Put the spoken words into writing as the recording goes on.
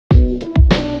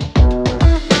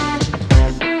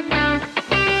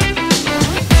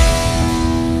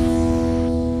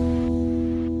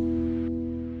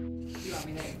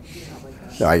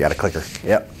Oh, I got a clicker.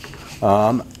 Yep.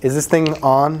 Is this thing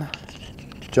on,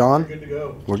 John? We're good to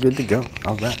go. We're good to go.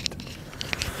 All right.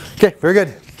 Okay, very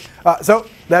good. So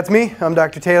that's me. I'm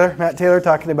Dr. Taylor, Matt Taylor,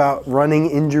 talking about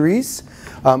running injuries.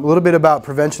 A little bit about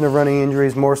prevention of running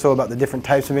injuries, more so about the different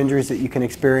types of injuries that you can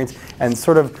experience, and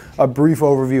sort of a brief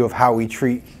overview of how we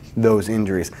treat those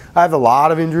injuries. I have a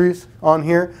lot of injuries on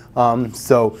here,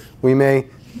 so we may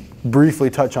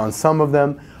briefly touch on some of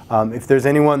them. If there's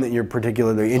anyone that you're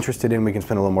particularly interested in, we can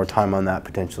spend a little more time on that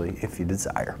potentially if you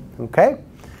desire. Okay?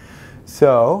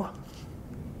 So,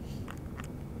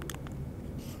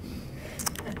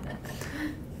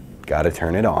 got to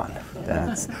turn it on.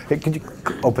 Hey, could you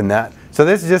open that? So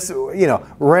this is just, you know,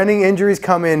 running injuries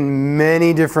come in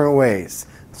many different ways.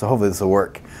 So hopefully this will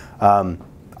work.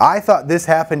 I thought this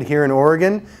happened here in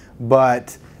Oregon,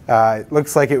 but it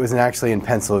looks like it was actually in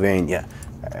Pennsylvania.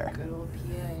 Good old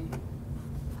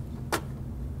PA.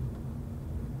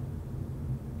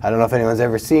 I don't know if anyone's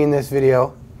ever seen this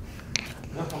video,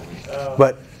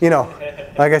 but you know,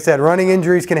 like I said, running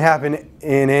injuries can happen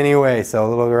in any way. So a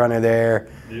little runner there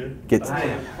gets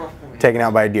taken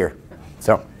out by a deer.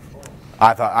 So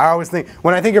I always think,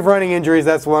 when I think of running injuries,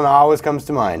 that's one that always comes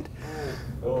to mind.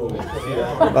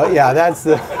 But yeah, that's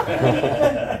the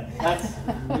That's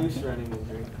loose running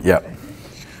injury. Yep.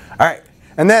 All right,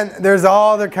 and then there's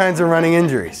all other kinds of running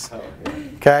injuries.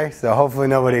 Okay, so hopefully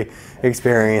nobody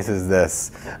experiences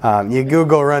this. You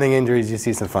Google running injuries, you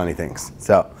see some funny things.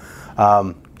 So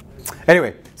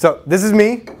anyway, so this is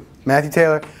me, Matthew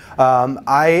Taylor.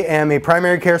 I am a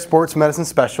primary care sports medicine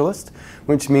specialist,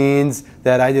 which means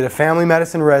that I did a family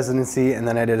medicine residency and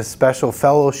then I did a special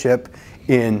fellowship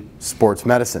in sports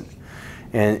medicine.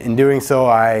 And in doing so,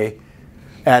 I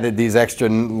added these extra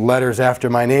letters after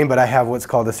my name, but I have what's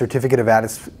called a Certificate of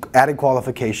Added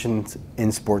Qualifications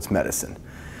in Sports Medicine.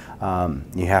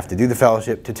 You have to do the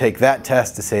fellowship to take that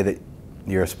test to say that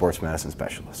you're a sports medicine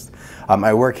specialist.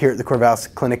 I work here at the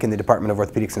Corvallis Clinic in the Department of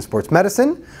Orthopedics and Sports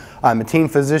Medicine. I'm a team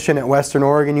physician at Western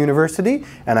Oregon University,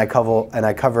 and I cover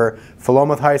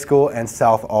Philomath High School and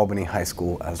South Albany High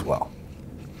School as well.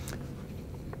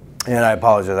 And I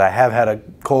apologize, I have had a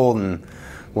cold, and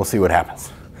we'll see what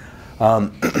happens.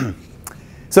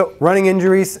 So running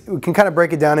injuries, we can kind of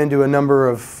break it down into a number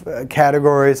of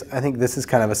categories. I think this is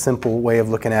kind of a simple way of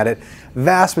looking at it.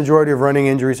 Vast majority of running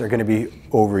injuries are going to be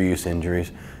overuse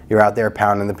injuries. You're out there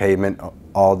pounding the pavement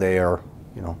all day, or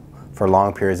you know, for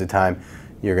long periods of time,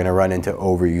 you're going to run into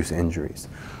overuse injuries.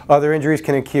 Other injuries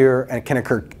can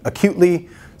occur acutely.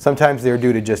 Sometimes they're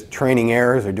due to just training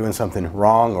errors or doing something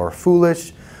wrong or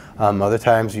foolish. Other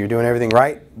times you're doing everything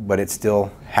right, but it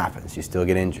still happens. You still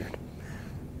get injured.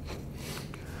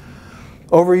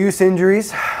 Overuse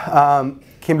injuries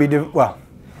can be,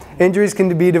 injuries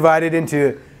can be divided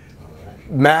into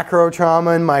macro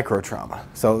trauma and micro trauma.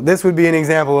 So this would be an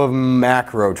example of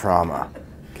macro trauma.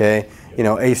 Okay, you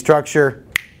know, a structure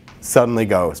suddenly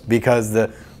goes because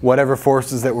whatever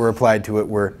forces that were applied to it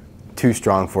were too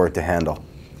strong for it to handle.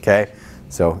 Okay,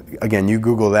 so again, you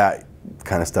Google that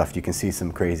kind of stuff, you can see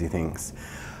some crazy things.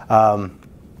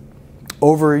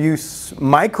 Overuse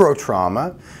micro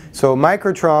trauma. So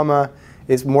micro trauma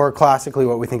is more classically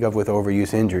what we think of with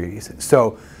overuse injuries.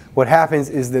 So what happens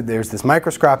is that there's this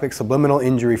microscopic subliminal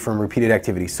injury from repeated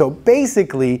activity. So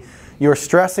basically, you're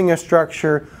stressing a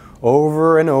structure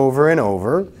over and over and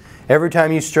over. Every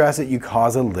time you stress it, you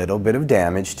cause a little bit of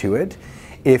damage to it.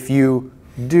 If you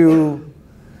do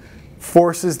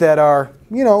forces that are,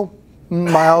 you know,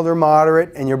 mild or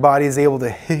moderate, and your body is able to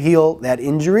heal that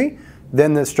injury,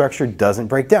 then the structure doesn't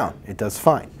break down. It does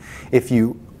fine. If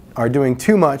you are doing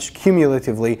too much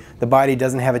cumulatively, the body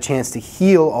doesn't have a chance to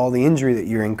heal all the injury that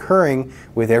you're incurring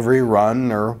with every run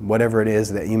or whatever it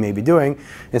is that you may be doing.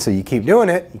 And so you keep doing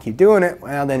it,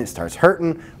 well then it starts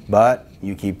hurting, but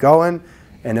you keep going,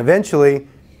 and eventually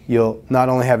you'll not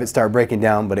only have it start breaking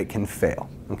down, but it can fail.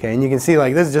 Okay, and you can see,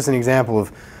 like, this is just an example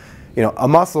of, you know, a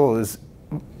muscle is,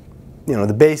 you know,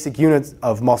 the basic units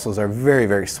of muscles are very,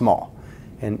 very small.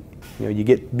 And you know, you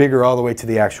get bigger all the way to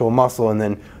the actual muscle, and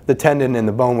then the tendon and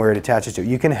the bone where it attaches to.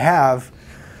 You can have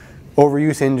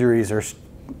overuse injuries or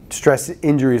stress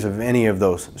injuries of any of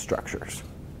those structures.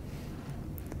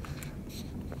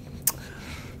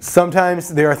 Sometimes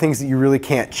there are things that you really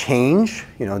can't change,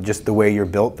 you know, just the way you're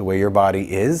built, the way your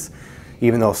body is.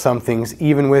 Even though some things,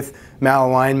 even with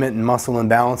malalignment and muscle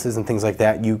imbalances and things like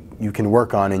that, you can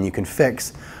work on and you can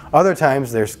fix. Other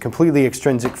times there's completely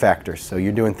extrinsic factors. So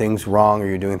you're doing things wrong or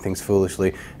you're doing things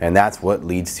foolishly, and that's what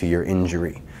leads to your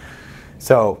injury.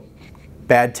 So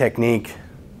bad technique,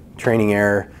 training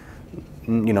error,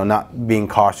 you know, not being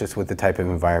cautious with the type of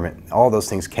environment, all those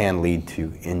things can lead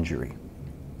to injury.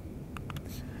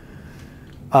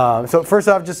 So first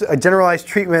off, just a generalized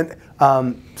treatment.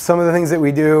 Some of the things that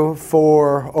we do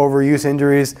for overuse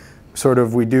injuries, sort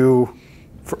of we do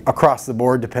across the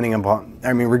board depending upon,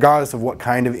 I mean, regardless of what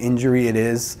kind of injury it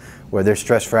is, whether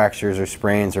stress fractures or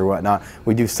sprains or whatnot,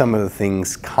 we do some of the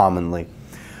things commonly.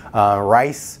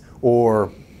 RICE,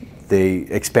 or they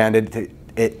expanded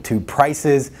it to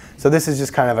prices. So this is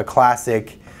just kind of a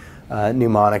classic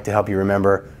mnemonic to help you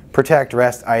remember. Protect,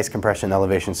 rest, ice, compression,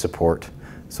 elevation, support.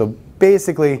 So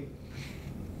basically,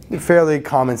 fairly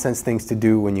common sense things to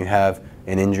do when you have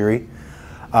an injury.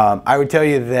 I would tell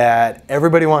you that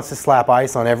everybody wants to slap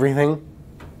ice on everything.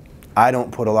 I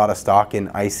don't put a lot of stock in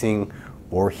icing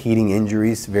or heating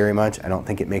injuries very much. I don't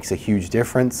think it makes a huge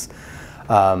difference.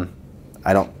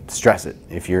 I don't stress it.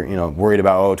 If you're worried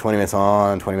about 20 minutes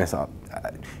on, 20 minutes off,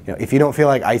 if you don't feel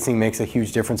like icing makes a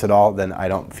huge difference at all, then I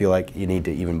don't feel like you need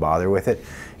to even bother with it.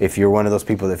 If you're one of those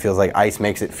people that feels like ice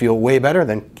makes it feel way better,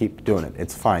 then keep doing it.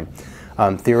 It's fine.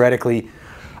 Theoretically,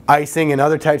 icing and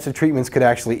other types of treatments could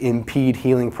actually impede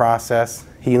healing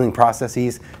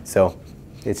processes. So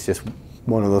it's just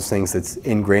one of those things that's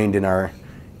ingrained in our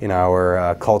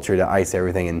culture to ice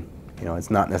everything, and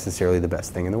it's not necessarily the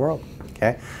best thing in the world.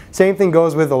 Okay. Same thing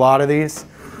goes with a lot of these.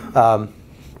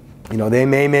 They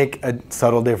may make a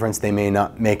subtle difference, they may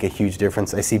not make a huge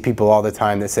difference. I see people all the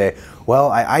time that say,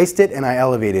 well, I iced it and I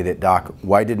elevated it, doc.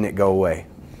 Why didn't it go away?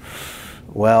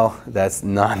 Well, that's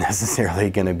not necessarily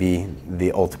going to be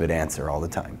the ultimate answer all the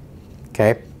time.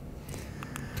 Okay?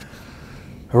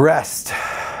 Rest.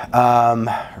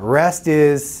 Rest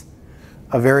is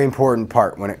a very important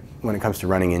part when it comes to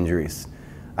running injuries.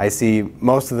 I see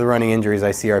most of the running injuries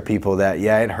I see are people that,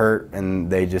 yeah, it hurt and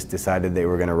they just decided they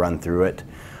were going to run through it.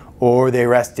 Or they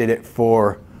rested it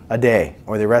for a day,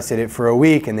 or they rested it for a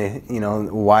week, and they,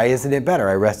 why isn't it better?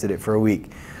 I rested it for a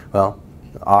week. Well,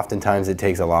 oftentimes it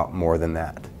takes a lot more than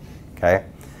that. Okay?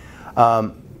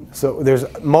 So there's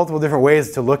multiple different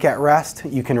ways to look at rest.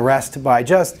 You can rest by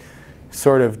just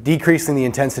sort of decreasing the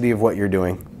intensity of what you're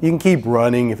doing. You can keep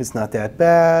running if it's not that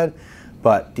bad,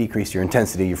 but decrease your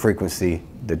intensity, your frequency,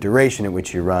 the duration at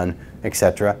which you run,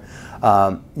 etc.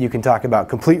 You can talk about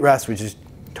complete rest, which is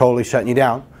totally shutting you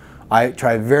down. I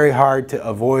try very hard to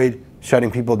avoid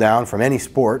shutting people down from any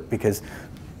sport because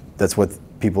that's what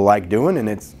people like doing, and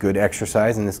it's good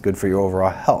exercise and it's good for your overall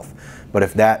health. But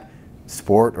if that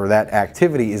sport or that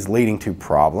activity is leading to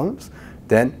problems,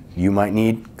 then you might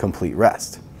need complete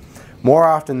rest. More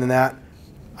often than that,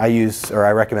 I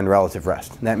recommend relative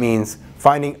rest. That means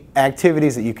finding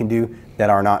activities that you can do that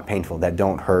are not painful, that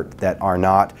don't hurt, that are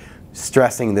not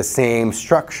stressing the same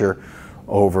structure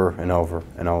over and over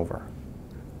and over.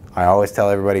 I always tell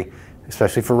everybody,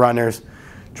 especially for runners,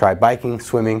 try biking,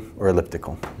 swimming, or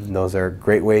elliptical. And those are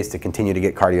great ways to continue to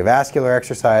get cardiovascular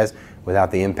exercise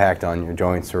without the impact on your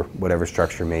joints or whatever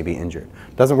structure may be injured.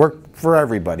 Doesn't work for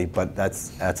everybody, but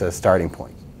that's a starting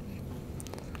point.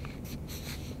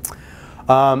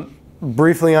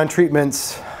 Briefly on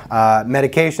treatments,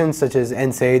 medications such as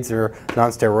NSAIDs or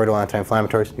non-steroidal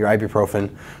anti-inflammatories, your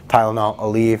ibuprofen, Tylenol,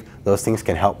 Aleve, those things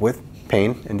can help with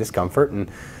pain and discomfort. And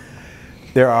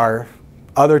there are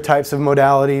other types of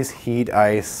modalities, heat,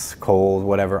 ice, cold,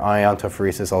 whatever,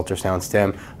 iontophoresis, ultrasound,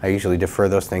 stem. I usually defer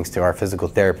those things to our physical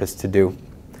therapist to do.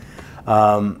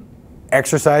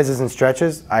 Exercises and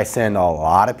stretches, I send a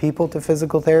lot of people to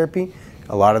physical therapy.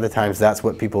 A lot of the times that's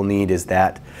what people need, is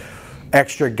that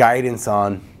extra guidance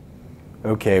on,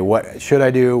 okay, what should I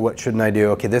do, what shouldn't I do?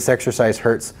 Okay, this exercise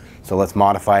hurts, so let's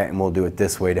modify it and we'll do it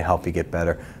this way to help you get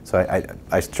better. So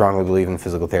I strongly believe in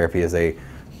physical therapy as a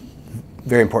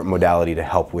very important modality to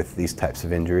help with these types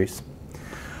of injuries.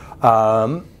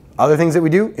 Other things that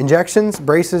we do, injections,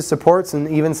 braces, supports, and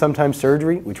even sometimes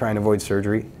surgery. We try and avoid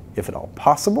surgery if at all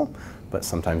possible, but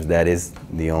sometimes that is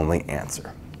the only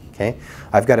answer. Okay?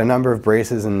 I've got a number of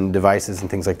braces and devices and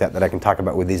things like that that I can talk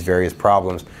about with these various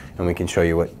problems, and we can show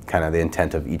you what kind of the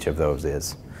intent of each of those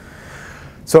is.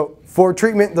 So for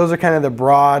treatment, those are kind of the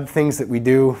broad things that we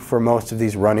do for most of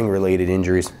these running related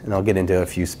injuries, and I'll get into a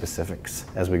few specifics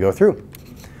as we go through.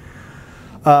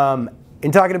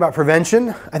 In talking about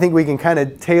prevention, I think we can kind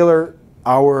of tailor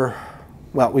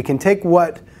we can take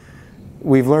what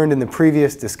we've learned in the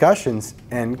previous discussions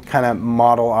and kind of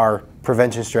model our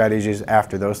prevention strategies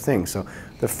after those things. So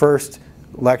the first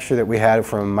lecture that we had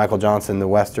from Michael Johnson, the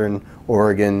Western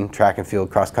Oregon track and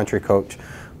field cross-country coach,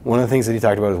 one of the things that he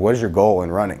talked about is, what is your goal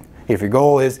in running? If your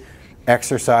goal is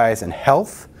exercise and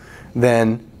health,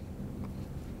 then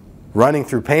running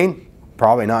through pain,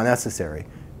 probably not necessary.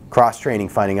 Cross-training,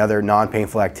 finding other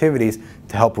non-painful activities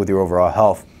to help with your overall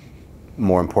health,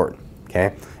 more important.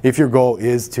 Okay? If your goal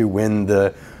is to win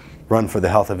the run for the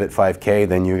health of it 5K,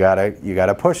 then you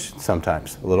gotta push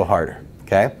sometimes a little harder.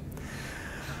 Okay.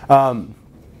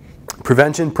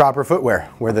 Prevention, proper footwear,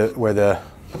 where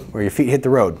your feet hit the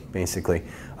road, basically.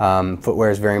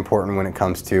 Footwear is very important when it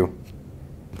comes to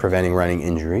preventing running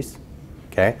injuries.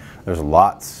 Okay. There's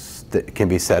lots that can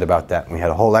be said about that. We had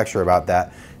a whole lecture about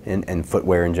that and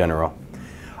footwear in general.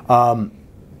 And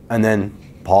then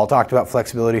Paul talked about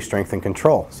flexibility, strength, and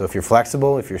control. So if you're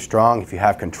flexible, if you're strong, if you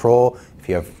have control, if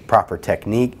you have proper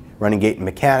technique, running gait and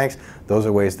mechanics, those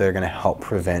are ways that are going to help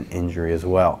prevent injury as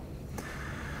well.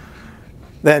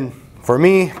 Then for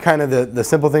me, kind of the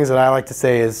simple things that I like to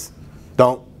say is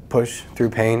don't push through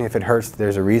pain. If it hurts,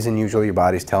 there's a reason. Usually your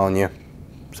body's telling you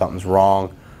something's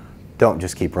wrong. Don't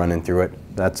just keep running through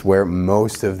it. That's where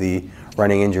most of the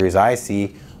running injuries I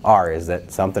see are, is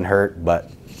that something hurt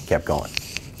but kept going.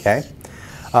 Okay?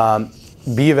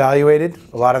 Be evaluated.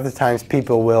 A lot of the times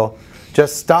people will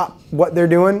just stop what they're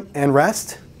doing and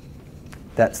rest.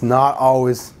 That's not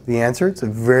always the answer. It's a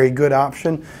very good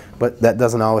option, but that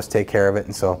doesn't always take care of it.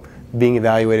 And so being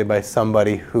evaluated by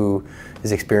somebody who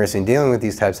is experiencing dealing with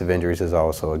these types of injuries is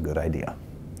also a good idea.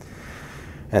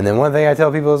 And then one thing I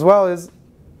tell people as well is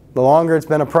the longer it's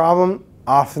been a problem,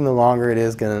 often the longer it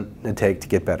is going to take to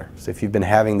get better. So if you've been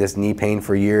having this knee pain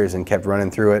for years and kept running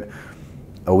through it,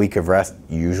 a week of rest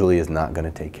usually is not going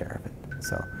to take care of it.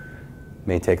 So it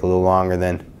may take a little longer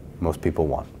than most people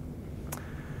want.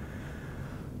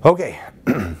 Okay,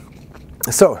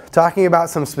 so talking about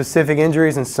some specific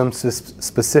injuries and some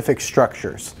specific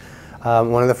structures.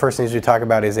 One of the first things we talk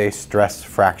about is a stress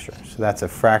fracture. So that's a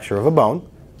fracture of a bone.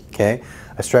 Okay,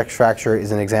 a stress fracture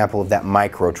is an example of that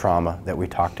micro trauma that we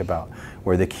talked about,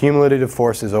 where the cumulative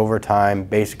forces over time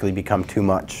basically become too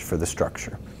much for the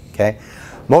structure. Okay.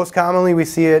 Most commonly we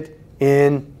see it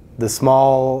in the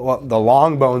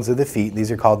long bones of the feet.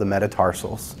 These are called the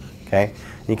metatarsals. Okay?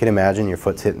 And you can imagine your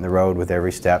foot's hitting the road with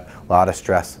every step, a lot of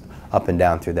stress up and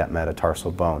down through that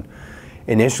metatarsal bone.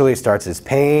 Initially it starts as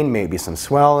pain, maybe some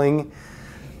swelling.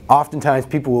 Oftentimes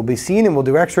people will be seen and we'll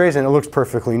do x-rays and it looks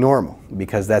perfectly normal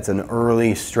because that's an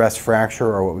early stress fracture,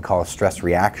 or what we call a stress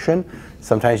reaction.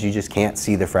 Sometimes you just can't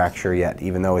see the fracture yet,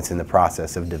 even though it's in the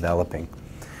process of developing.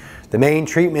 The main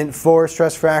treatment for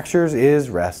stress fractures is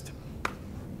rest.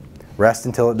 Rest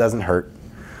until it doesn't hurt.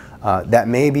 That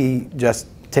may be just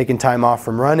taking time off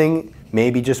from running,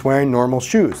 maybe just wearing normal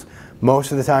shoes.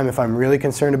 Most of the time, if I'm really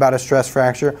concerned about a stress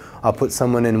fracture, I'll put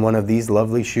someone in one of these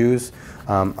lovely shoes.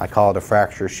 I call it a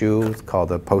fracture shoe. It's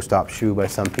called a post-op shoe by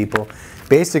some people.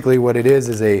 Basically what it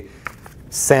is a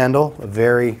sandal, a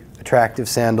very attractive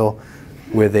sandal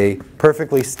with a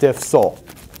perfectly stiff sole.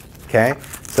 Okay?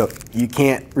 So you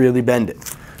can't really bend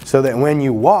it. So that when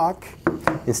you walk,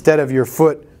 instead of your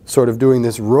foot sort of doing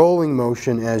this rolling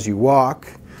motion as you walk,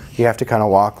 you have to kind of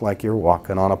walk like you're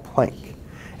walking on a plank.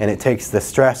 And it takes the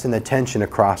stress and the tension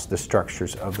across the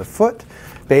structures of the foot,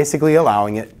 basically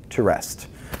allowing it to rest.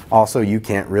 Also, you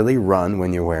can't really run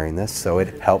when you're wearing this, so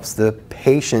it helps the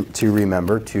patient to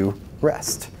remember to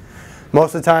rest.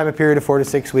 Most of the time, a period of 4 to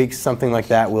 6 weeks, something like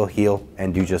that will heal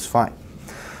and do just fine.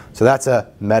 So that's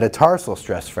a metatarsal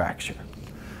stress fracture.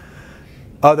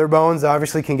 Other bones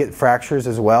obviously can get fractures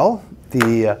as well.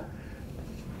 The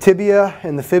tibia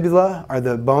and the fibula are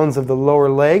the bones of the lower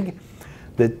leg.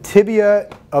 The tibia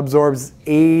absorbs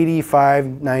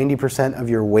 85–90% of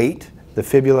your weight. The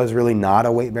fibula is really not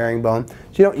a weight-bearing bone. So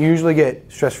you don't usually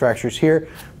get stress fractures here,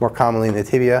 more commonly in the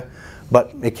tibia,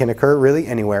 but it can occur really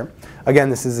anywhere. Again,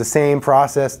 this is the same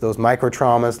process. Those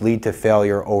microtraumas lead to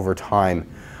failure over time.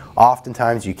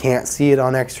 Oftentimes you can't see it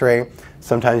on x-ray.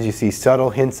 Sometimes you see subtle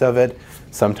hints of it.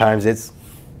 Sometimes it's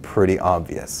pretty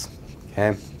obvious.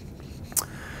 Okay?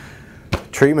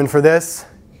 Treatment for this,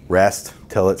 rest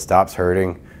till it stops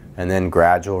hurting, and then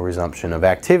gradual resumption of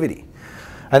activity.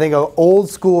 I think an old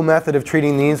school method of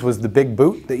treating these was the big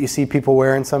boot that you see people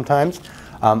wearing sometimes.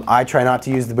 I try not to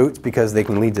use the boots because they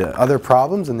can lead to other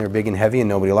problems and they're big and heavy and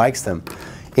nobody likes them.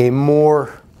 A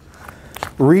more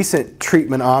recent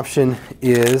treatment option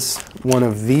is one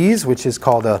of these, which is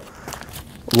called a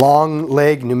long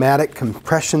leg pneumatic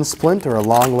compression splint, or a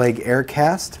long leg air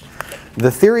cast.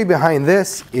 The theory behind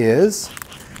this is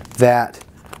that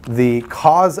the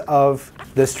cause of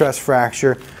the stress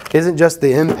fracture isn't just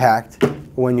the impact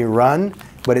when you run,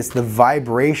 but it's the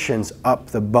vibrations up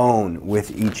the bone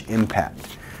with each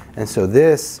impact. And so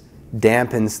this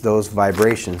dampens those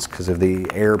vibrations because of the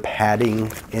air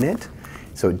padding in it.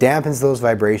 So it dampens those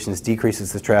vibrations,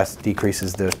 decreases the stress,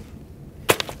 decreases the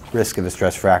risk of a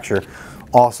stress fracture.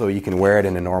 Also, you can wear it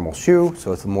in a normal shoe,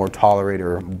 so it's more tolerated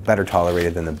or better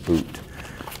tolerated than the boot.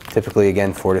 Typically,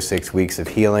 again, 4 to 6 weeks of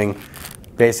healing.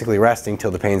 basically resting till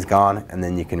the pain's gone, and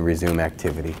then you can resume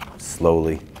activity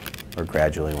slowly or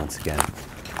gradually once again.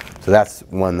 So that's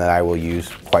one that I will use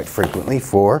quite frequently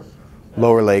for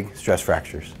lower leg stress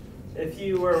fractures. If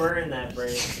you were wearing that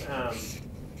brace,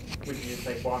 would you just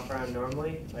like walk around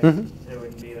normally? Like, it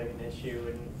wouldn't be like an issue, it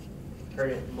wouldn't hurt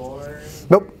it more?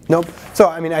 Nope, nope. So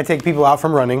I mean, I take people out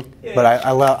from running, Yeah. but I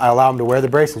allow them to wear the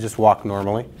brace and just walk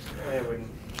normally. It wouldn't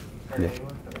hurt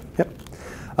anyone?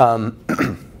 Yep.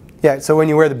 Yeah, so when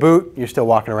you wear the boot, you're still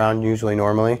walking around usually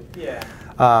normally. Yeah.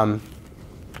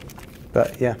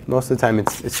 But yeah, most of the time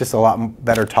it's just a lot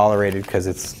better tolerated because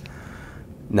it's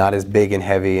not as big and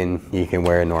heavy, and you can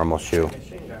wear a normal shoe.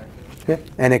 Yeah,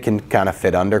 and it can kind of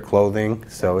fit under clothing,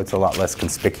 so it's a lot less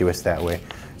conspicuous that way.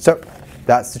 So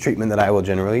that's the treatment that I will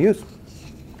generally use.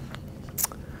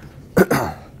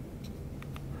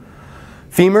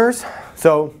 Femurs,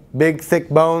 so big thick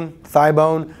bone, thigh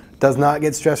bone, does not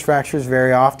get stress fractures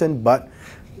very often, but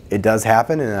it does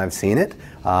happen, and I've seen it.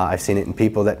 I've seen it in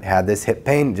people that had this hip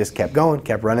pain, just kept going,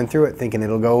 kept running through it, thinking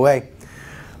it'll go away.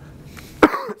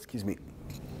 Excuse me.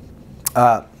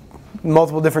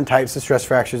 Multiple different types of stress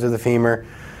fractures of the femur.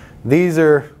 These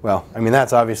are, well, I mean,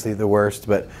 that's obviously the worst,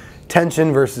 but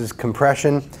tension versus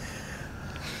compression.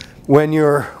 When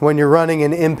you're running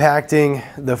and impacting,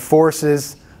 the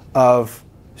forces of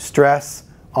stress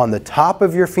on the top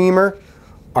of your femur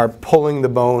are pulling the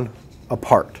bone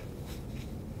apart.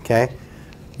 Okay?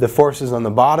 The forces on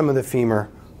the bottom of the femur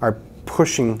are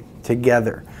pushing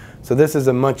together. So this is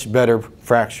a much better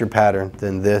fracture pattern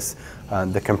than this.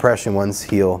 The compression ones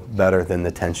heal better than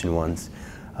the tension ones.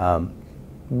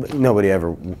 Nobody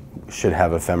ever should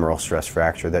have a femoral stress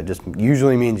fracture. That just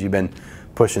usually means you've been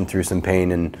pushing through some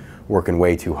pain and working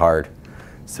way too hard.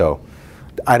 So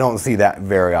I don't see that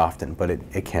very often, but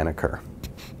it can occur.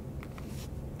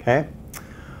 Okay?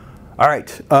 All right,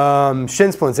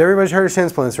 shin splints. Everybody's heard of shin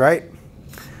splints, right?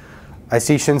 I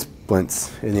see shin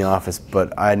splints in the office,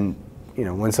 but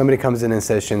when somebody comes in and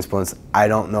says shin splints, I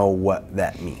don't know what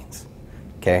that means.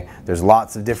 Okay, there's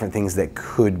lots of different things that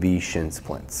could be shin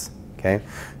splints. Okay,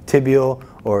 tibial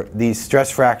or these stress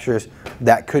fractures,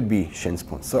 that could be shin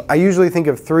splints. So I usually think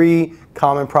of 3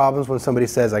 common problems when somebody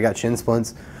says I got shin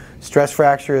splints: stress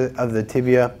fracture of the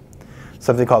tibia,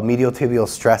 something called medial tibial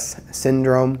stress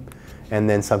syndrome, and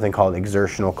then something called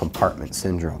exertional compartment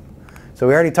syndrome. So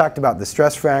we already talked about the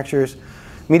stress fractures.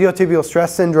 Medial tibial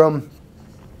stress syndrome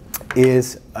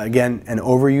is, again, an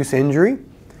overuse injury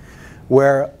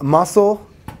where muscle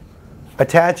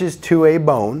attaches to a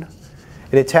bone.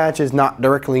 It attaches not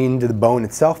directly into the bone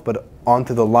itself, but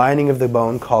onto the lining of the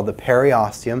bone called the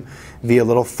periosteum via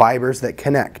little fibers that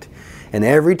connect. And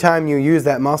every time you use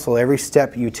that muscle, every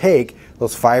step you take,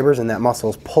 those fibers and that muscle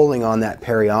is pulling on that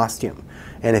periosteum.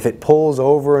 And if it pulls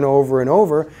over and over and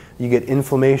over, you get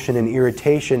inflammation and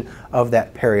irritation of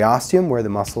that periosteum where the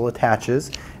muscle attaches,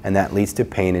 and that leads to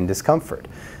pain and discomfort.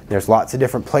 There's lots of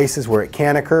different places where it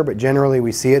can occur, but generally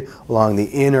we see it along the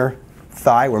inner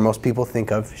thigh where most people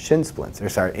think of shin splints, or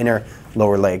sorry, inner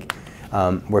lower leg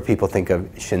where people think of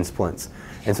shin splints.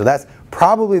 And so that's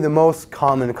probably the most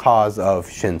common cause of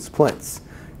shin splints.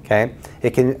 Okay?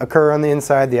 It can occur on the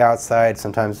inside, the outside,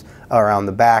 sometimes around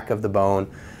the back of the bone.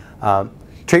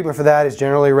 Treatment for that is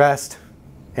generally rest,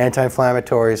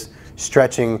 anti-inflammatories,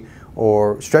 stretching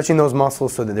those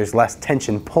muscles so that there's less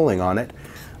tension pulling on it.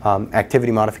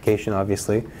 Activity modification,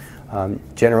 obviously.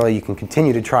 Generally, you can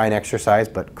continue to try and exercise,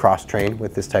 but cross-train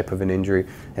with this type of an injury,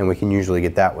 and we can usually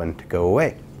get that one to go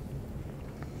away.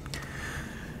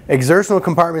 Exertional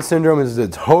compartment syndrome is a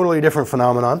totally different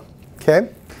phenomenon. Okay?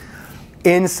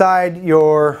 Inside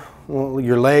your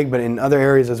leg, but in other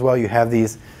areas as well, you have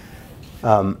these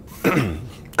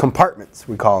compartments,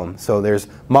 we call them. So there's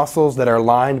muscles that are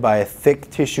lined by a thick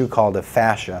tissue called a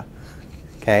fascia.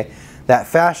 Okay? That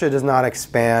fascia does not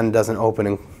expand, doesn't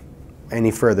open any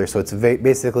further, so it's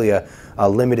basically a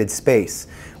limited space.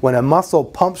 When a muscle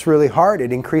pumps really hard,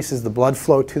 it increases the blood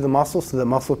flow to the muscle so the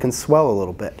muscle can swell a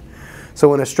little bit. So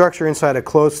when a structure inside a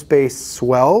closed space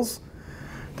swells,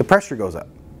 the pressure goes up.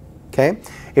 Okay?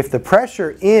 If the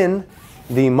pressure in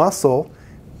the muscle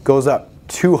goes up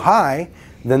too high,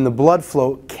 then the blood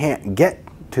flow can't get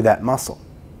to that muscle.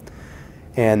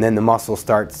 And then the muscle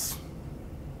starts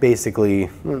basically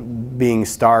being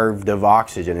starved of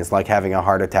oxygen. It's like having a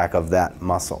heart attack of that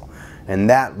muscle. And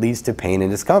that leads to pain and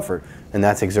discomfort. And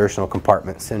that's exertional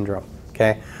compartment syndrome.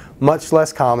 Okay? Much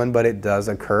less common, but it does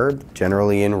occur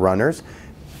generally in runners.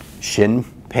 Shin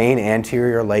pain,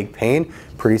 anterior leg pain,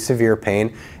 pretty severe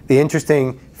pain. The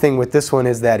interesting thing with this one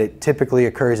is that it typically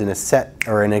occurs in a set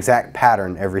or an exact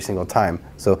pattern every single time.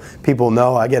 So people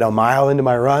know I get a mile into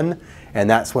my run, and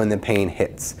that's when the pain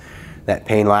hits. That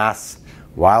pain lasts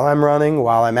while I'm running,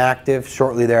 while I'm active.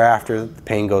 Shortly thereafter, the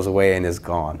pain goes away and is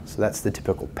gone. So that's the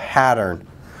typical pattern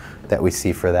that we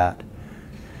see for that.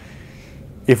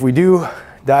 If we do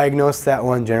diagnose that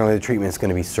one, generally the treatment is going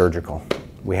to be surgical.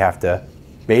 We have to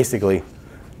basically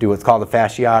do what's called a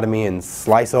fasciotomy and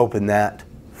slice open that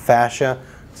fascia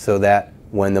so that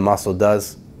when the muscle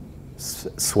does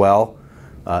swell,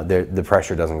 the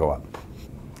pressure doesn't go up.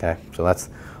 Okay, so that's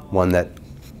one that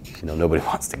nobody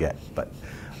wants to get, but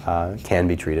can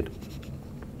be treated.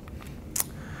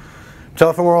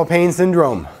 Patellofemoral pain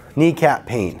syndrome, kneecap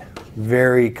pain,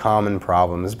 very common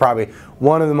problem. This is probably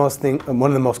one of the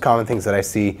most common things that I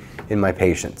see in my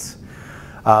patients.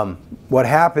 What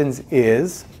happens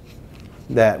is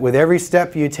that with every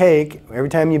step you take, every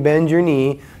time you bend your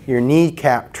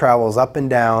kneecap travels up and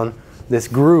down this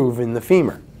groove in the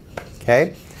femur.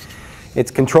 Okay?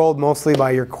 It's controlled mostly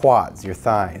by your quads, your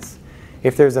thighs.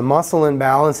 If there's a muscle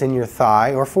imbalance in your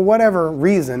thigh, or for whatever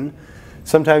reason,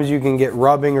 sometimes you can get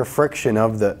rubbing or friction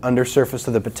of the undersurface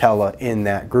of the patella in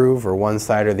that groove, or one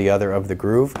side or the other of the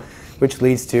groove, which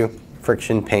leads to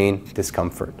friction, pain,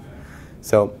 discomfort.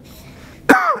 So,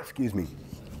 excuse me.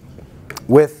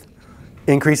 With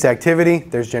increased activity,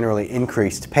 there's generally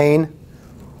increased pain.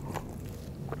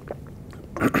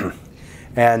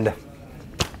 And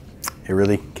it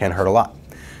really can hurt a lot.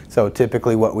 So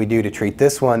typically what we do to treat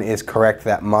this one is correct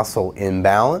that muscle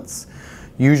imbalance.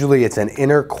 Usually it's an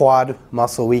inner quad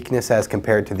muscle weakness as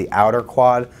compared to the outer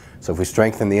quad. So if we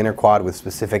strengthen the inner quad with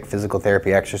specific physical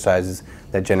therapy exercises,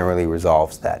 that generally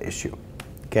resolves that issue.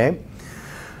 Okay?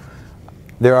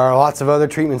 There are lots of other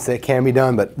treatments that can be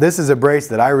done, but this is a brace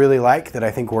that I really like that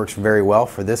I think works very well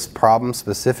for this problem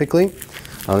specifically.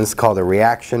 This is called a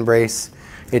reaction brace.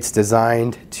 It's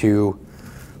designed to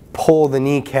pull the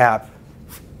kneecap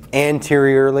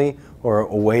anteriorly or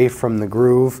away from the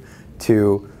groove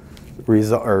to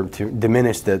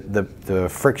diminish the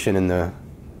friction and the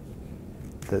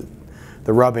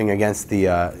rubbing against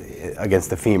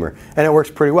the femur, and it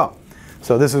works pretty well.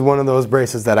 So this is one of those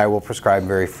braces that I will prescribe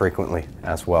very frequently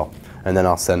as well, and then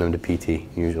I'll send them to PT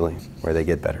usually where they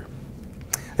get better.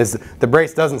 The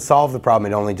brace doesn't solve the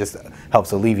problem, it only just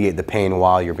helps alleviate the pain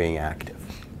while you're being active.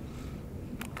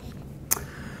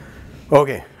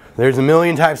 Okay, there's a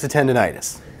million types of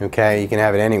tendinitis. Okay, you can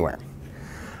have it anywhere.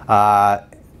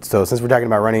 So since we're talking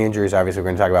about running injuries, obviously we're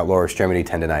going to talk about lower extremity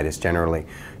tendinitis generally.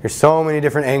 There's so many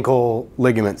different ankle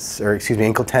ligaments, or excuse me,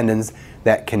 ankle tendons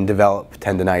that can develop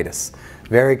tendinitis.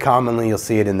 Very commonly you'll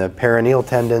see it in the peroneal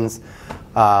tendons.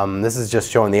 This is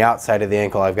just showing the outside of the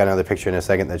ankle. I've got another picture in a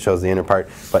second that shows the inner part.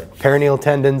 But peroneal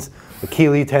tendons,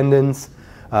 Achilles tendons,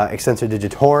 extensor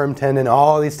digitorum tendon,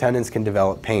 all these tendons can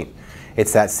develop pain.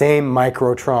 It's that same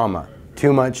micro trauma,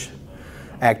 too much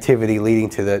activity leading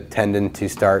to the tendon to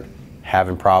start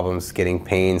having problems, getting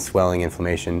pain, swelling,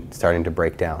 inflammation, starting to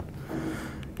break down.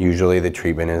 Usually the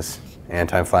treatment is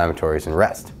anti-inflammatories and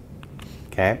rest.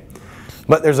 Okay?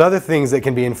 But there's other things that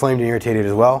can be inflamed and irritated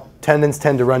as well. Tendons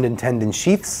tend to run in tendon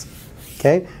sheaths.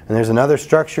 Okay? And there's another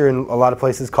structure in a lot of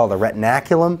places called a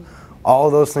retinaculum. All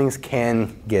of those things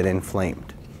can get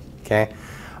inflamed. Okay?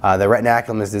 The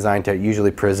retinaculum is designed to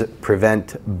usually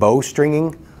prevent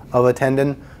bowstringing of a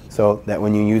tendon so that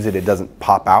when you use it, it doesn't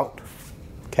pop out.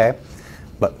 Okay?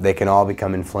 But they can all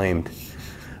become inflamed.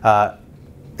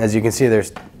 As you can see,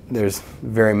 there's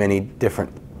very many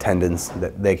different tendons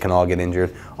that they can all get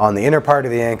injured. On the inner part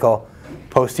of the ankle,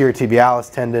 posterior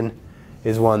tibialis tendon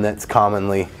is one that's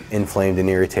commonly inflamed and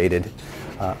irritated,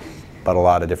 but a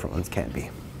lot of different ones can be.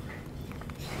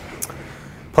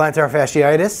 Plantar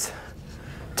fasciitis.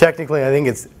 Technically, I think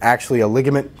it's actually a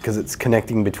ligament because it's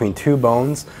connecting between two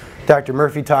bones. Dr.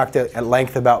 Murphy talked at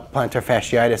length about plantar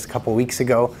fasciitis a couple weeks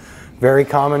ago. Very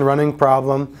common running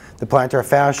problem. The plantar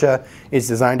fascia is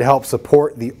designed to help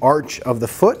support the arch of the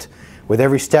foot. With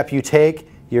every step you take,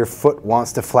 your foot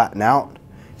wants to flatten out.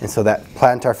 And so that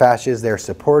plantar fascia is there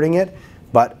supporting it,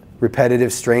 but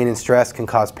repetitive strain and stress can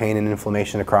cause pain and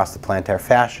inflammation across the plantar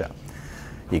fascia.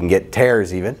 You can get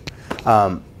tears even.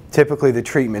 Typically the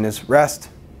treatment is rest,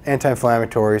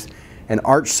 anti-inflammatories, and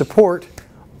arch support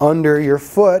under your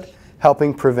foot,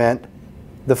 helping prevent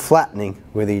the flattening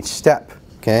with each step.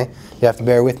 Okay? You have to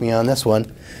bear with me on this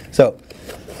one. So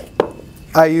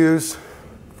I use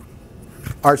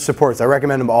arch supports. I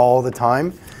recommend them all the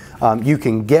time. You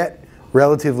can get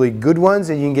relatively good ones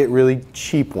and you can get really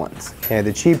cheap ones. Okay?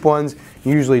 The cheap ones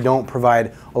usually don't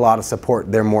provide a lot of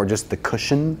support. They're more just the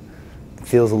cushion. It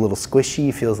feels a little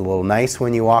squishy, feels a little nice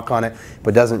when you walk on it,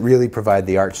 but doesn't really provide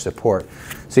the arch support.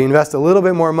 So you invest a little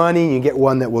bit more money and you get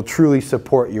one that will truly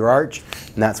support your arch,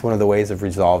 and that's one of the ways of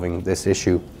resolving this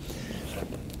issue.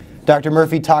 Dr.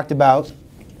 Murphy talked about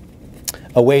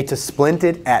a way to splint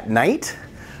it at night.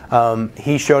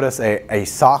 He showed us a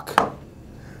sock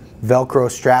Velcro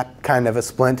strap kind of a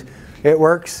splint. It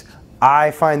works.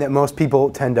 I find that most people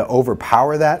tend to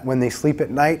overpower that when they sleep at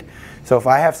night. So if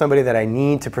I have somebody that I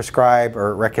need to prescribe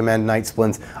or recommend night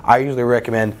splints, I usually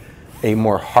recommend a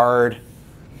more hard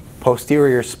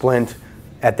posterior splint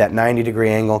at that 90-degree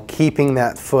angle, keeping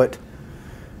that foot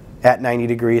at 90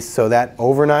 degrees so that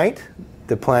overnight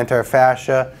the plantar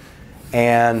fascia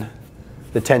and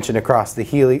the tension across the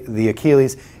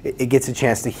Achilles, it gets a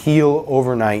chance to heal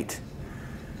overnight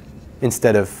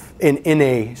instead of in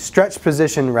a stretched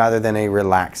position rather than a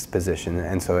relaxed position,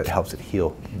 and so it helps it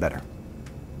heal better.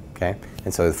 Okay?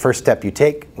 And so the first step you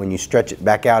take when you stretch it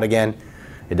back out again,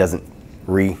 it doesn't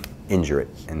re-injure it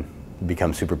and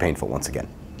become super painful once again.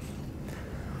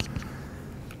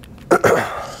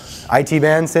 IT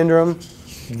band syndrome,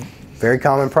 very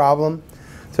common problem.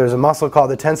 So there's a muscle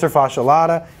called the tensor fasciae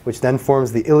lata, which then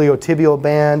forms the iliotibial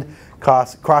band,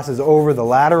 crosses over the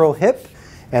lateral hip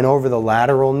and over the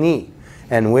lateral knee.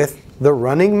 And with the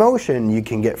running motion, you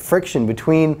can get friction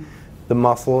between the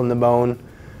muscle and the bone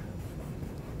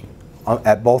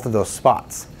at both of those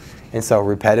spots. And so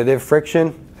repetitive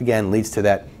friction, again, leads to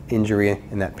that injury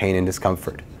and that pain and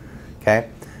discomfort. Okay?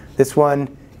 This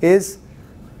one is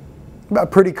a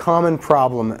pretty common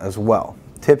problem as well.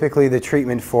 Typically the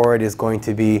treatment for it is going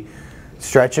to be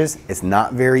stretches. It's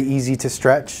not very easy to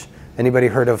stretch. Anybody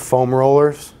heard of foam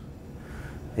rollers?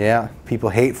 Yeah, people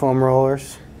hate foam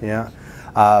rollers. Yeah.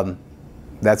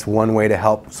 That's one way to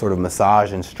help sort of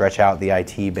massage and stretch out the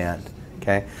IT band.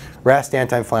 Okay. Rest,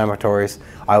 anti-inflammatories.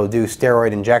 I will do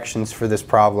steroid injections for this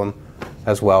problem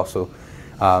as well. So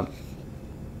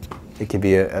it can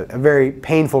be a very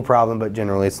painful problem, but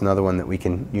generally it's another one that we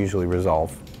can usually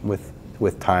resolve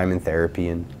with time and therapy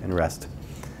and rest.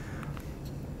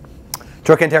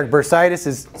 Trochanteric bursitis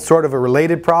is sort of a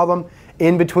related problem.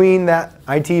 In between that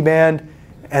IT band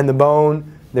and the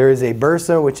bone, there is a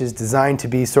bursa, which is designed to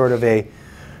be sort of a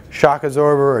shock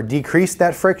absorber or decrease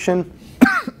that friction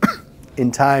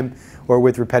in time or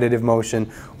with repetitive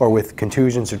motion or with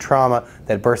contusions or trauma.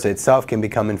 That bursa itself can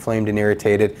become inflamed and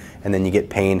irritated, and then you get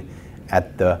pain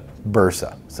at the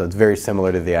bursa. So it's very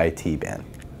similar to the IT band.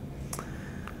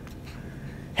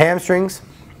 Hamstrings.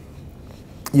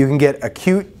 You can get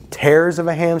acute tears of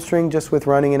a hamstring just with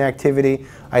running and activity.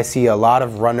 I see a lot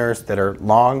of runners that are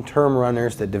long-term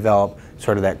runners that develop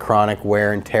sort of that chronic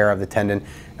wear and tear of the tendon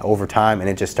over time, and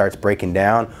it just starts breaking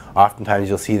down. Oftentimes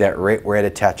you'll see that right where it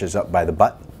attaches up by the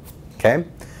butt. Okay?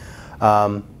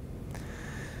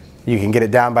 You can get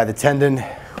it down by the tendon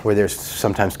where there's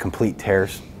sometimes complete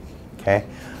tears. Okay?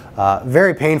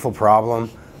 Very painful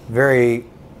problem.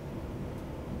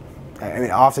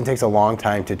 It often takes a long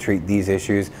time to treat these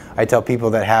issues. I tell people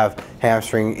that have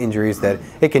hamstring injuries that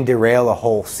it can derail a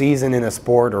whole season in a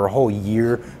sport or a whole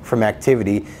year from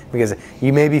activity, because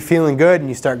you may be feeling good and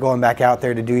you start going back out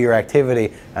there to do your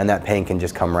activity and that pain can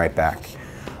just come right back.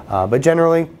 But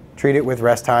generally, treat it with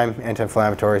rest time,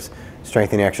 anti-inflammatories,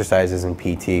 strengthening exercises, and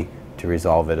PT to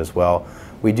resolve it as well.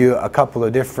 We do a couple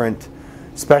of different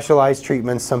specialized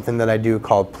treatments, something that I do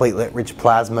called platelet-rich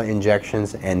plasma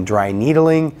injections, and dry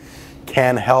needling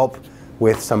can help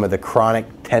with some of the chronic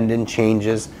tendon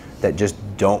changes that just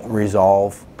don't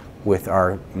resolve with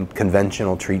our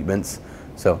conventional treatments.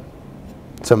 So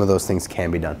some of those things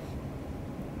can be done.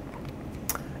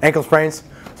 Ankle sprains.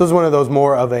 So this is one of those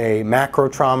more of a macro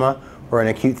trauma or an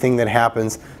acute thing that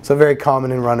happens. So very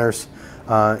common in runners,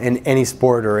 in any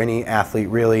sport or any athlete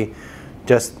really.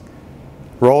 Just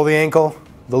roll the ankle.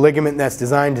 The ligament that's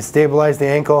designed to stabilize the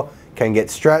ankle can get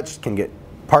stretched, can get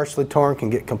partially torn, can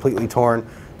get completely torn.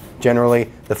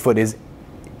 Generally, the foot is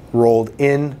rolled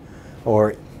in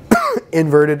or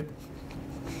inverted,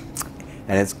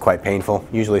 and it's quite painful.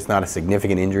 Usually it's not a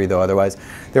significant injury though otherwise.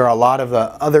 There are a lot of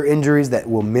other injuries that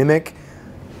will mimic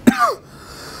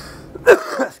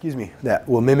excuse me, that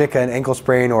will mimic an ankle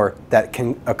sprain or that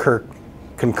can occur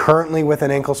concurrently with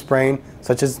an ankle sprain,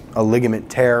 such as a ligament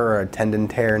tear or a tendon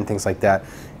tear and things like that.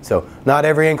 So not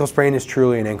every ankle sprain is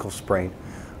truly an ankle sprain.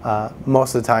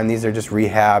 Most of the time these are just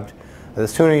rehabbed. The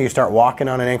sooner you start walking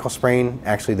on an ankle sprain,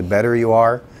 actually the better you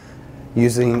are.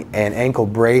 Using an ankle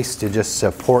brace to just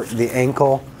support the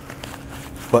ankle,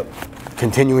 but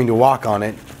continuing to walk on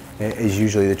it is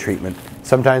usually the treatment.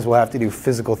 Sometimes we'll have to do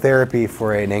physical therapy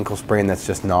for an ankle sprain that's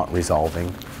just not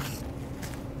resolving.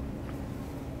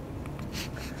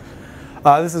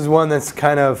 This is one that's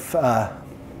kind of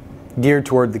geared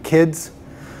toward the kids.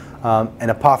 An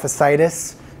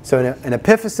apophysitis. So an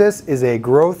epiphysis is a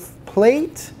growth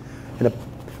plate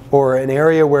or an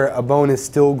area where a bone is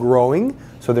still growing,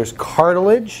 So there's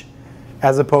cartilage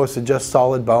as opposed to just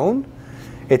solid bone.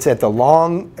 It's at the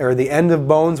long or the end of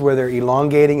bones where they're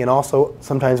elongating, and also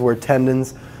sometimes where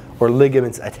tendons or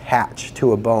ligaments attach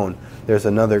to a bone. There's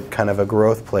another kind of a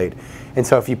growth plate. And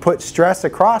so if you put stress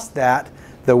across that,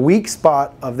 the weak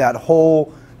spot of that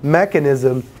whole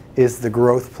mechanism is the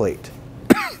growth plate.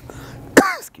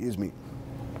 Excuse me.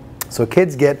 So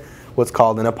kids get what's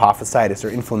called an apophysitis, or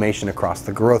inflammation across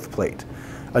the growth plate.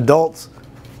 Adults,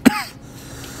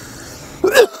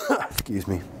 excuse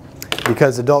me,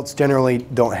 because adults generally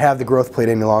don't have the growth plate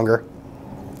any longer,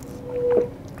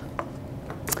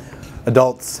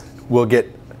 adults will get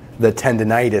the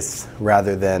tendinitis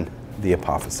rather than the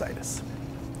apophysitis.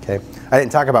 Okay, I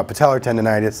didn't talk about patellar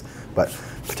tendinitis, but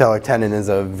patellar tendon is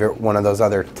one of those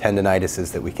other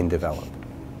tendinitises that we can develop.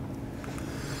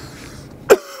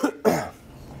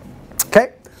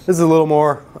 Okay, this is a little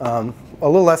more, a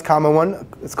little less common one.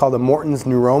 It's called a Morton's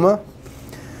neuroma.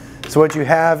 So what you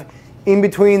have in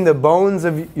between the bones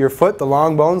of your foot, the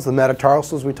long bones, the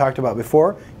metatarsals we talked about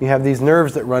before, you have these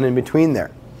nerves that run in between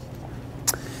there.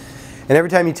 And every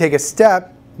time you take a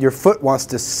step, your foot wants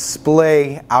to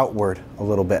splay outward a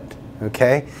little bit,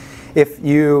 okay? If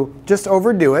you just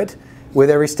overdo it, with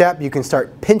every step you can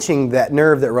start pinching that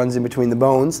nerve that runs in between the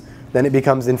bones, then it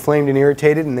becomes inflamed and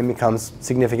irritated and then becomes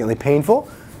significantly painful,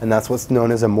 and that's what's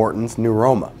known as a Morton's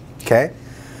neuroma, okay?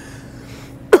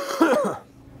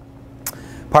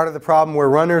 Part of the problem where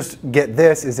runners get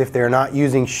this is if they're not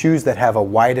using shoes that have a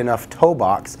wide enough toe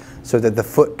box so that the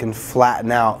foot can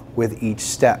flatten out with each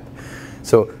step.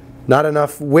 So not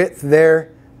enough width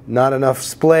there, not enough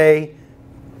splay,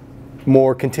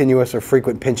 more continuous or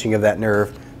frequent pinching of that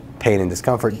nerve, pain and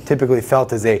discomfort, typically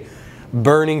felt as a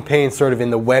burning pain sort of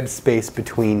in the web space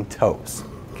between toes.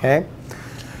 Okay?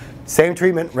 Same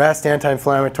treatment, rest,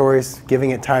 anti-inflammatories,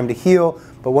 giving it time to heal,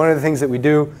 but one of the things that we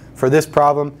do for this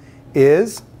problem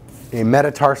is a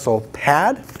metatarsal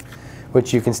pad,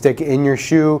 which you can stick in your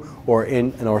shoe or in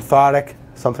an orthotic,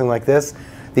 something like this.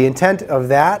 The intent of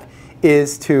that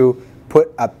is to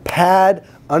put a pad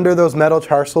under those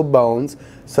metatarsal bones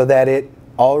so that it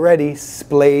already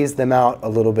splays them out a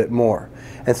little bit more.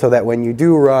 And so that when you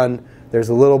do run, there's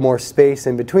a little more space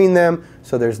in between them,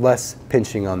 so there's less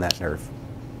pinching on that nerve.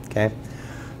 Okay?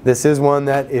 This is one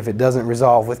that, if it doesn't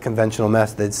resolve with conventional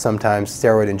methods, sometimes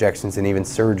steroid injections and even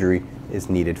surgery is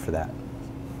needed for that.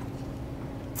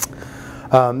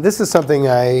 This is something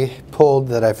I pulled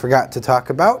that I forgot to talk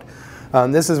about.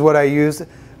 This is what I use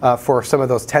for some of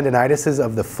those tendinitises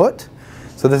of the foot.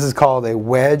 So this is called a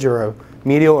wedge, or a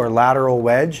medial or lateral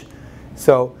wedge.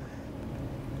 So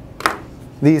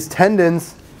these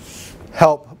tendons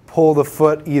help pull the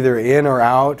foot either in or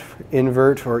out,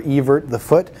 invert or evert the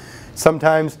foot.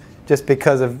 Sometimes just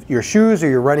because of your shoes or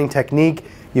your running technique,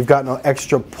 you've got no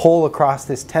extra pull across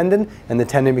this tendon and the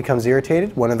tendon becomes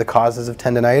irritated, one of the causes of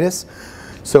tendinitis.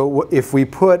 So if we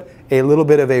put a little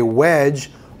bit of a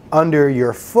wedge under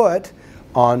your foot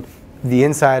on the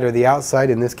inside or the outside,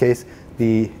 in this case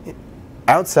the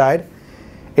outside,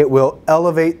 it will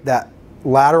elevate that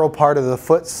lateral part of the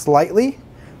foot slightly,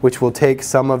 which will take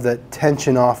some of the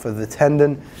tension off of the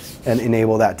tendon and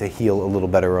enable that to heal a little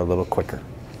better or a little quicker.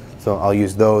 So I'll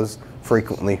use those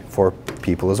frequently for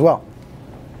people as well.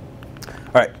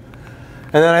 All right,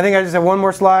 and then I think I just have one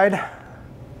more slide.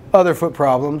 Other foot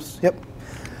problems. Yep.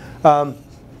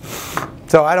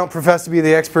 So I don't profess to be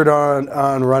the expert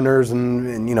on runners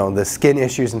and you know, the skin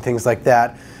issues and things like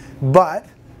that, but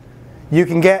you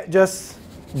can get just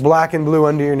black and blue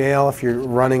under your nail. If you're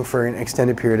running for an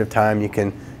extended period of time, you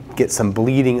can get some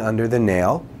bleeding under the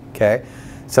nail. Okay.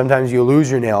 Sometimes you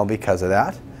lose your nail because of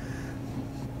that.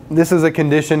 This is a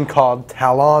condition called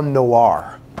talon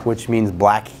noir, which means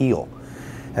black heel.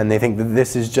 And they think that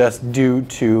this is just due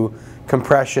to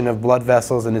compression of blood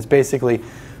vessels, and it's basically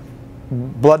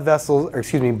blood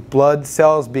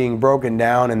cells being broken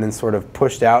down and then sort of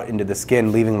pushed out into the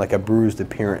skin, leaving like a bruised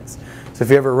appearance. So if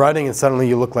you're ever running and suddenly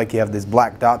you look like you have these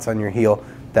black dots on your heel,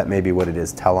 that may be what it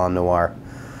is, talon noir.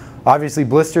 Obviously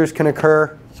blisters can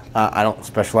occur. I don't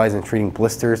specialize in treating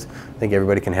blisters. I think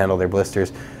everybody can handle their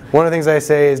blisters. One of the things I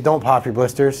say is don't pop your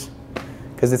blisters,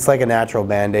 because it's like a natural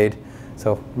band-aid.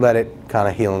 So let it kind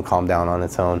of heal and calm down on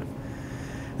its own.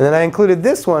 And then I included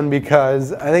this one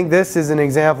because I think this is an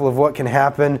example of what can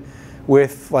happen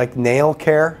with like nail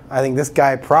care. I think this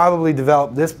guy probably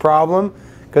developed this problem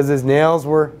because his nails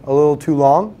were a little too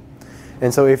long.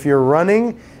 And so if you're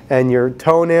running and your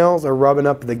toenails are rubbing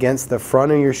up against the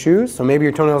front of your shoes, so maybe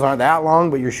your toenails aren't that long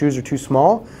but your shoes are too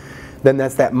small, then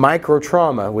that's that micro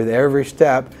trauma with every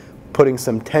step putting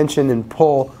some tension and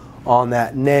pull on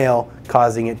that nail,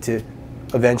 causing it to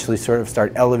eventually sort of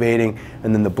start elevating,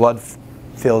 and then the blood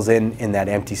fills in that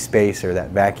empty space or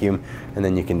that vacuum, and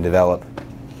then you can develop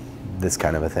this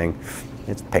kind of a thing.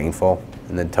 It's painful,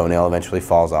 and the toenail eventually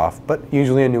falls off, but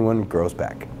usually a new one grows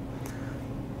back.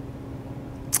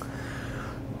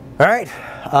 All right,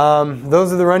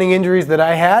 those are the running injuries that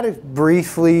I had,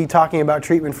 briefly talking about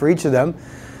treatment for each of them.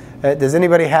 Does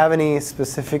anybody have any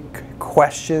specific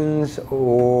questions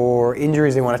or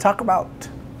injuries they want to talk about?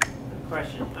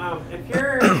 Question. If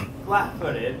you're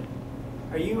flat-footed,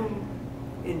 are you,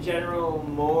 in general,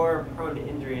 more prone to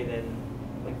injury than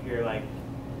if you're like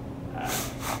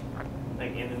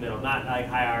in the middle? Not like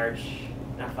high arch,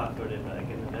 not flat-footed, but like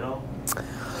in the middle?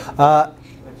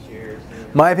 What's your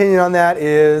opinion? My opinion on that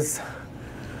is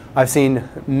I've seen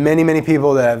many, many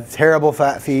people that have terrible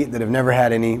flat feet that have never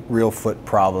had any real foot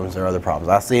problems or other problems.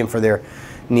 I'll see them for their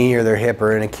knee or their hip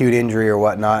or an acute injury or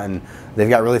whatnot, and they've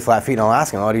got really flat feet, and I'll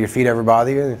ask them, oh, do your feet ever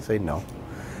bother you? And they say no.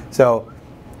 So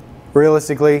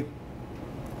realistically,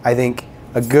 I think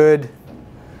a good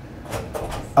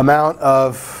amount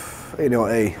of,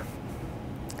 a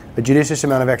judicious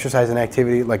amount of exercise and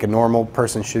activity like a normal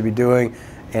person should be doing,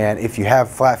 and if you have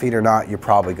flat feet or not, you're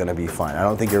probably going to be fine. I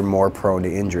don't think you're more prone to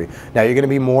injury. Now, you're going to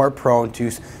be more prone to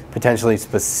potentially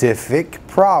specific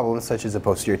problems, such as a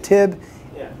posterior tib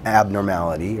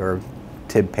abnormality or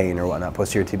tib pain or whatnot,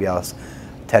 posterior tibialis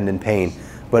tendon pain.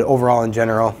 But overall, in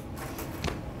general,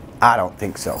 I don't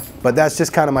think so. But that's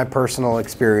just kind of my personal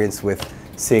experience with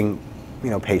seeing,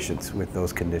 patients with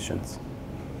those conditions.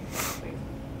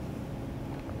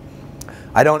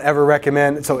 I don't ever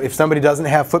recommend, so if somebody doesn't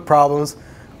have foot problems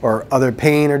or other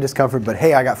pain or discomfort, but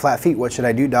hey, I got flat feet, what should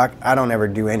I do, doc? I don't ever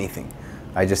do anything.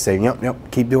 I just say, yep,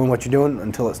 keep doing what you're doing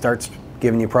until it starts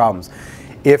giving you problems.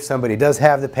 If somebody does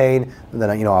have the pain,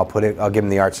 then I'll give them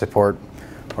the arch support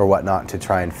or whatnot to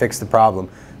try and fix the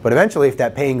problem. But eventually, if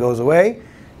that pain goes away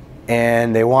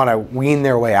and they want to wean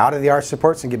their way out of the arch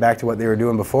supports and get back to what they were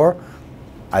doing before,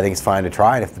 I think it's fine to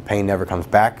try. And if the pain never comes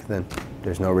back, then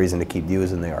there's no reason to keep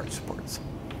using the arch supports.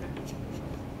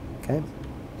 Okay.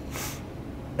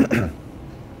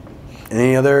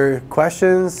 Any other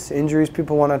questions, injuries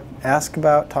people want to ask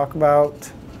about, talk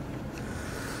about?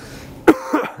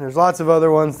 There's lots of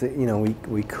other ones that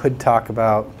we could talk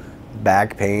about: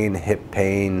 back pain, hip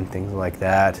pain, things like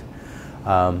that.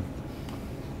 What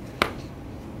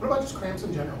about just cramps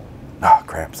in general? Oh,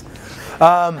 cramps.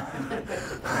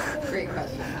 Great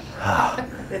question.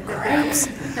 Cramps.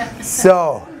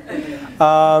 So,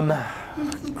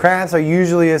 cramps are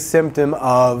usually a symptom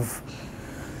of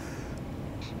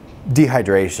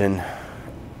dehydration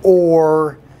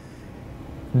or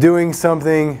doing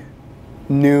something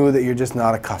new that you're just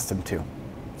not accustomed to.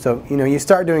 So, you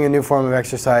start doing a new form of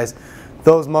exercise,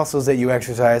 those muscles that you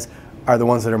exercise are the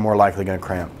ones that are more likely going to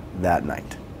cramp that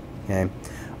night, okay,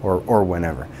 or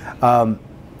whenever.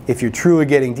 If you're truly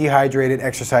getting dehydrated,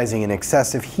 exercising in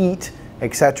excessive heat,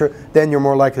 etc., then you're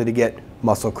more likely to get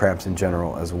muscle cramps in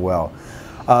general as well.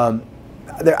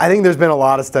 I think there's been a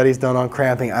lot of studies done on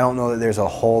cramping. I don't know that there's a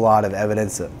whole lot of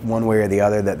evidence that one way or the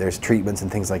other that there's treatments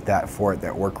and things like that for it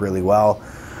that work really well.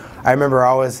 I remember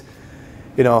always,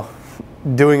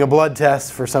 doing a blood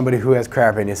test for somebody who has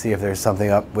cramping to see if there's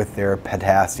something up with their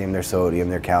potassium, their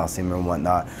sodium, their calcium, and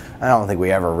whatnot. I don't think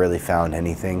we ever really found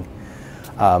anything.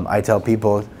 I tell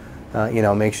people,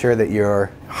 make sure that you're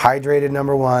hydrated,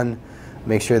 number one.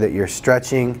 Make sure that you're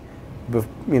stretching,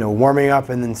 warming up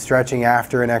and then stretching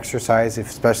after an exercise,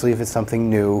 especially if it's something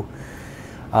new.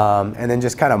 And then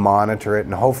just kind of monitor it,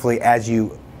 and hopefully as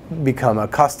you become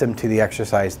accustomed to the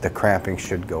exercise, the cramping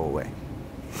should go away.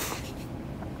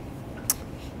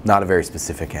 Not a very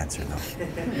specific answer, though.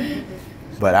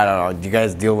 But I don't know, do you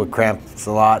guys deal with cramps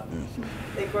a lot?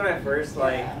 I think when I first,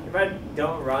 if I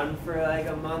don't run for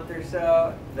a month or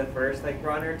so, the first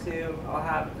run or two, I'll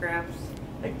have cramps,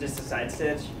 just a side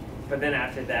stitch. But then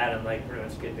after that, I'm pretty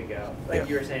much good to go.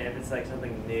 You were saying, if it's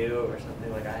something new or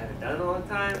something I haven't done in a long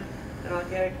time, then I'll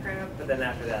get a cramp. But then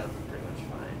after that, I'm pretty much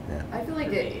fine. Yeah. I feel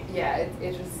like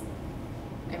it's just,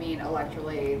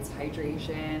 electrolytes,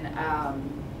 hydration.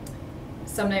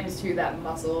 Sometimes too, that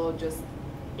muscle just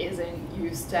isn't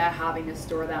used to having to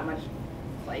store that much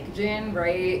glycogen,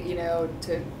 right?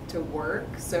 To work,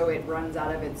 so it runs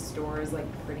out of its stores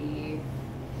pretty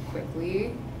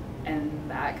quickly, and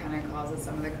that kind of causes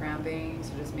some of the cramping.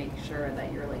 So just make sure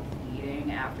that you're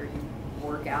eating after you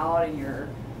work out and you're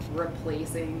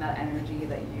replacing that energy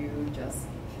that you just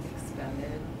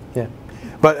expended. Yeah,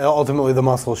 but ultimately the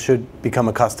muscle should become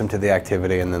accustomed to the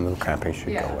activity, and then the cramping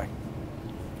should go away.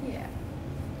 Yeah.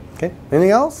 Okay,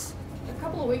 anything else? A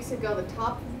couple of weeks ago, the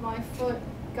top of my foot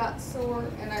got sore,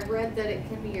 and I read that it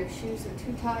can be your shoes are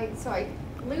too tight, so I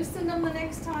loosened them the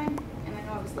next time, and I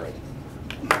know I was like,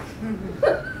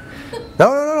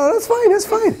 No, that's fine, that's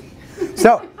fine.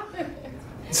 So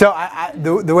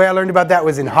the way I learned about that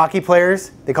was in hockey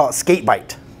players, they call it skate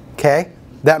bite, okay?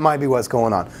 That might be what's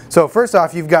going on. So first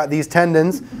off, you've got these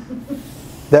tendons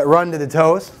that run to the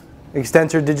toes,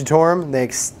 extensor digitorum, they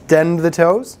extend the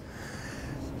toes.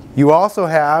 You also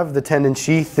have the tendon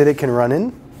sheath that it can run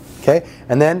in, okay?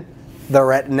 And then the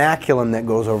retinaculum that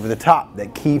goes over the top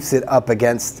that keeps it up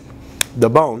against the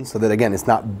bone so that, again, it's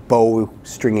not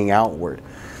bow-stringing outward.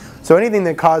 So anything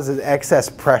that causes excess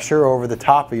pressure over the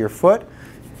top of your foot,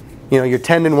 you know, your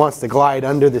tendon wants to glide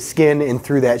under the skin and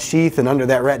through that sheath and under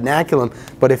that retinaculum,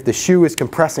 but if the shoe is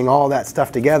compressing all that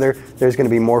stuff together, there's going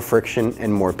to be more friction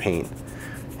and more pain.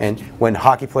 And when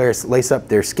hockey players lace up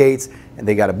their skates, and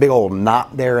they got a big old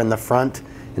knot there in the front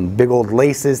and big old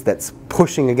laces that's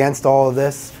pushing against all of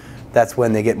this, that's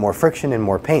when they get more friction and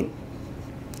more pain.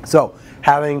 So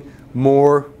having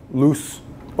more loose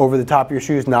over the top of your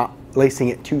shoes, not lacing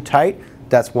it too tight,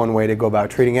 that's one way to go about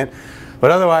treating it. But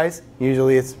otherwise,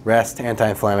 usually it's rest,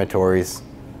 anti-inflammatories,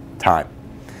 time.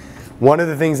 One of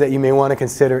the things that you may want to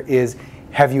consider is,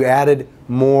 have you added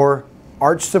more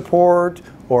arch support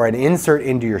or an insert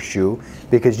into your shoe?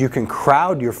 Because you can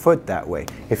crowd your foot that way.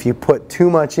 If you put too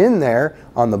much in there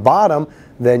on the bottom,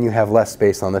 then you have less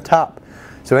space on the top.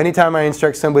 So anytime I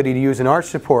instruct somebody to use an arch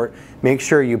support, make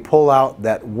sure you pull out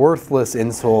that worthless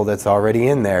insole that's already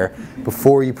in there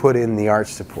before you put in the arch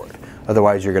support.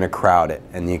 Otherwise you're going to crowd it,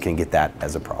 and you can get that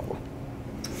as a problem.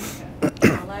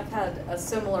 Well, I've had a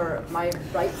similar, my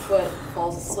right foot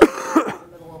falls asleep in the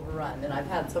middle of a run, and I've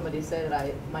had somebody say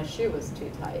that my shoe was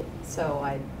too tight, so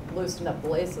I loosened up the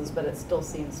laces, but it still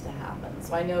seems to happen.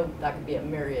 So I know that could be a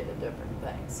myriad of different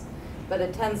things. But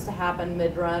it tends to happen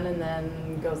mid-run and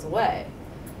then goes away.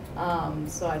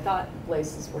 So I thought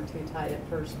laces were too tight at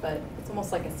first, but it's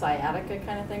almost like a sciatica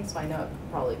kind of thing, so I know it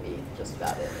could probably be just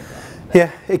about anything. But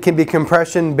yeah, it can be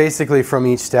compression basically from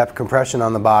each step, compression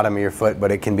on the bottom of your foot,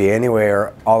 but it can be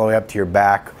anywhere all the way up to your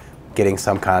back, getting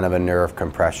some kind of a nerve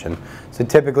compression. So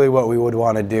typically what we would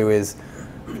want to do is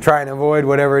try and avoid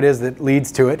whatever it is that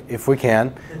leads to it, if we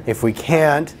can. If we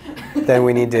can't, then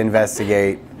we need to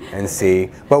investigate and see.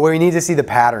 But we need to see the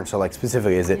pattern. So like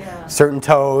specifically, is it certain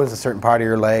toes, a certain part of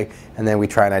your leg, and then we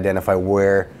try and identify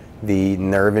where the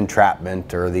nerve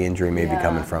entrapment or the injury may be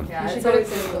coming from. Yeah, You should it's go to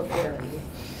always physical therapy.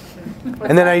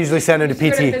 And then I usually send her to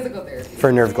physical PT therapy. for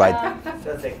a nerve glide. Yeah,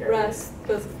 She'll take care of it. rest,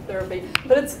 physical therapy.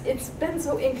 But it's been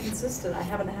so inconsistent. I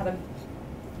haven't had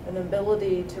an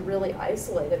ability to really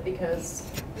isolate it, because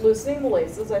loosening the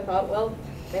laces, I thought, well,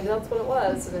 maybe that's what it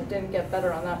was, and it didn't get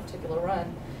better on that particular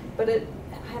run. But I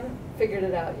haven't figured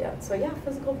it out yet. So yeah,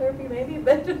 physical therapy maybe,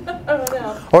 but I don't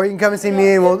know. Or you can come and see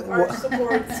me and arch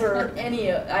supports or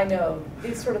any, I know,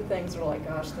 these sort of things are like,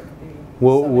 gosh, there could be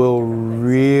we'll so many different things.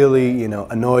 really, you know,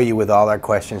 annoy you with all our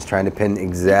questions, trying to pin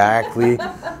exactly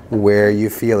where you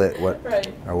feel it,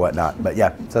 Right. or whatnot. But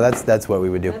yeah, so that's what we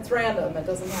would do. That's random. It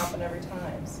doesn't happen every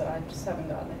time, so I just haven't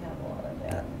gotten a handle on it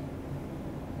yet.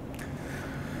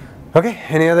 Okay,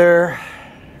 any other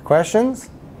questions?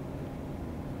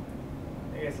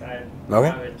 I guess I Okay.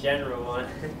 have a general one.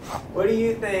 What do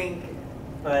you think,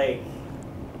 like,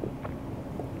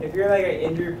 if you're like an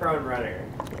injury-prone runner,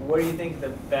 what do you think the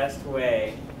best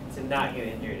way to not get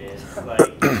injured is? Like,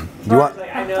 you want-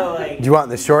 like, I know, like. Do you want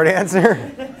the short answer?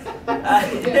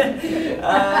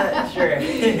 Sure.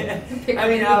 I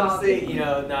mean, obviously, you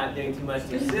know, not doing too much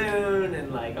too soon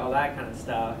and like all that kind of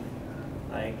stuff.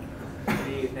 Like, what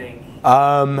do you think?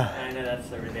 I know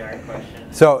that's a really hard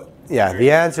question. So yeah,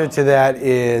 the answer to that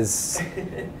is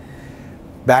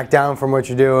back down from what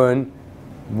you're doing,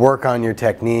 work on your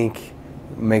technique,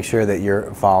 make sure that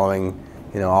you're following,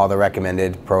 you know, all the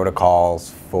recommended protocols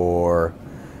for,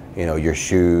 you know, your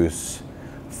shoes,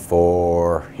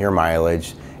 for your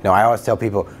mileage. You know, I always tell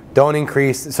people, don't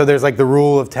increase, so there's like the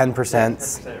rule of 10%.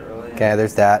 10% rule, yeah. Okay,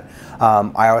 there's that.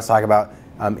 I always talk about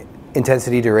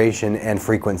intensity, duration, and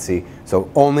frequency. So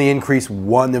only increase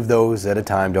one of those at a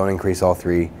time, don't increase all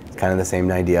three. It's kind of the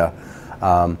same idea.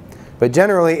 But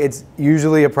generally, it's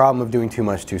usually a problem of doing too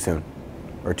much too soon,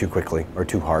 or too quickly, or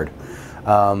too hard.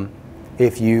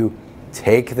 If you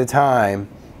take the time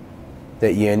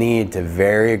that you need to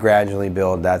very gradually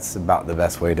build, that's about the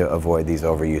best way to avoid these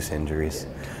overuse injuries.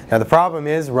 Now the problem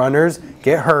is runners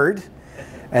get hurt,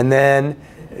 and then,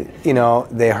 you know,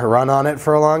 they run on it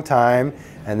for a long time,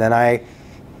 and then I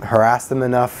harass them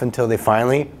enough until they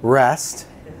finally rest,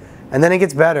 and then it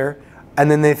gets better, and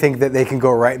then they think that they can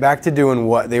go right back to doing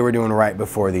what they were doing right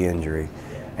before the injury.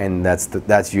 And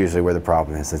that's usually where the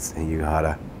problem is. You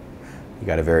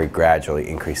gotta very gradually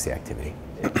increase the activity.